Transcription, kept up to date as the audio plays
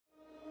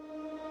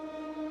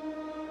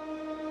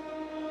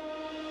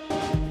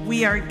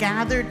We are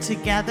gathered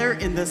together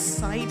in the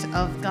sight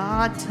of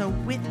God to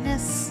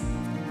witness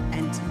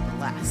and to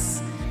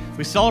bless.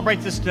 We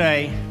celebrate this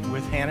day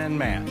with Hannah and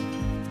Matt.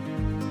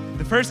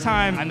 The first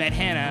time I met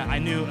Hannah, I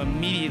knew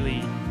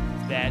immediately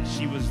that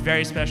she was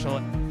very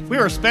special. We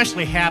were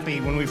especially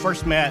happy when we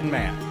first met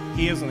Matt.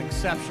 He is an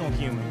exceptional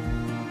human.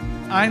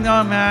 I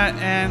know Matt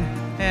and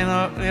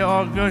Hannah, they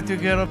all good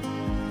together.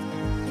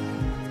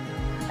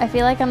 I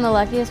feel like I'm the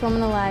luckiest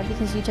woman alive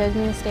because you chose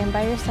me to stand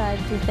by your side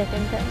through thick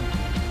and thin.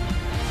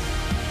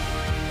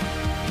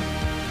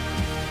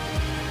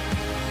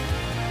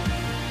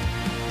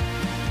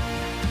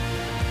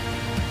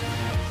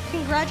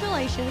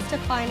 Congratulations to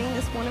finding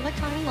this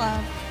one-of-a-kind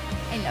love.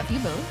 I love you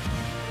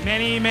both.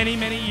 Many, many,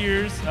 many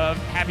years of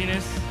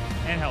happiness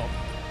and health.